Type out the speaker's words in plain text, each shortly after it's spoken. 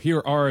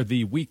Here are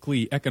the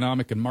weekly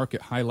economic and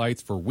market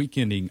highlights for week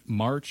ending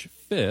March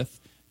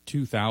 5th,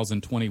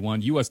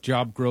 2021. U.S.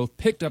 job growth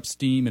picked up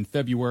steam in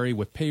February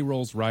with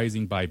payrolls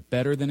rising by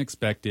better than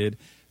expected,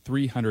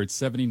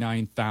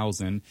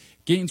 379,000.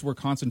 Gains were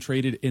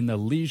concentrated in the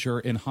leisure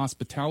and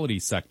hospitality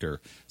sector.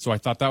 So I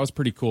thought that was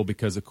pretty cool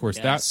because, of course,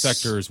 that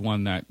sector is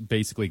one that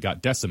basically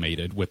got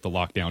decimated with the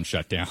lockdown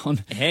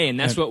shutdown. Hey, and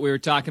that's what we were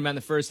talking about in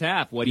the first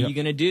half. What are you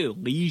going to do?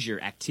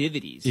 Leisure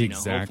activities.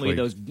 Exactly.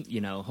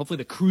 Hopefully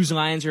the cruise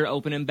lines are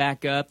opening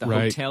back up, the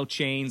hotel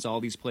chains,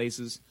 all these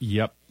places.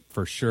 Yep.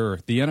 For sure.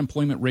 The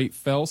unemployment rate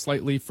fell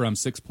slightly from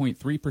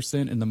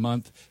 6.3% in the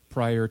month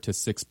prior to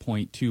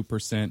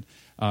 6.2%.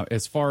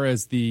 As far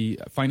as the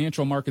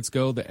financial markets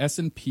go, the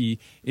S&P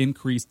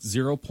increased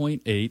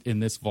 0.8 in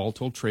this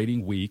volatile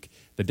trading week.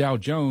 The Dow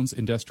Jones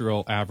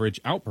Industrial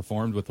Average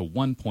outperformed with a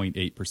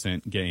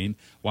 1.8% gain,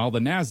 while the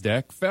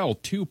NASDAQ fell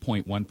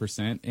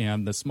 2.1%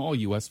 and the small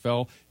U.S.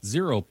 fell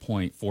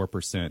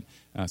 0.4%.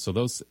 So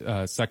those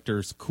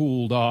sectors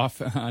cooled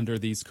off under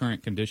these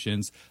current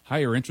conditions.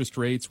 Higher interest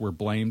rates were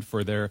blamed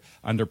for their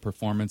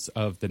underperformance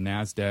of the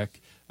NASDAQ.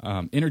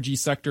 Energy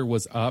sector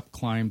was up,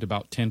 climbed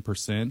about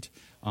 10%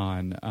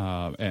 on,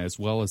 as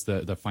well as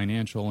the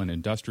financial and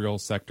industrial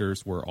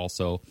sectors were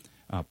also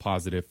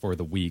positive for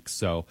the week.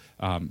 So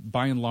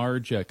by and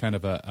large, kind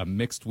of a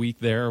mixed week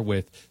there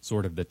with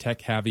sort of the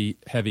tech-heavy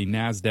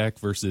NASDAQ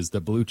versus the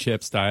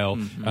blue-chip style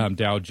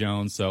Dow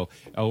Jones. So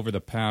over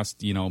the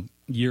past,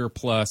 year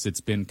plus, it's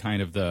been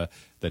kind of the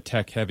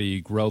tech-heavy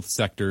growth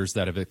sectors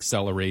that have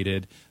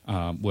accelerated.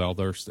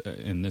 There's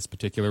in this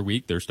particular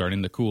week, they're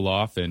starting to cool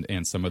off,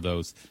 and some of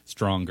those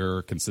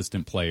stronger,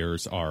 consistent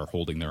players are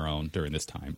holding their own during this time.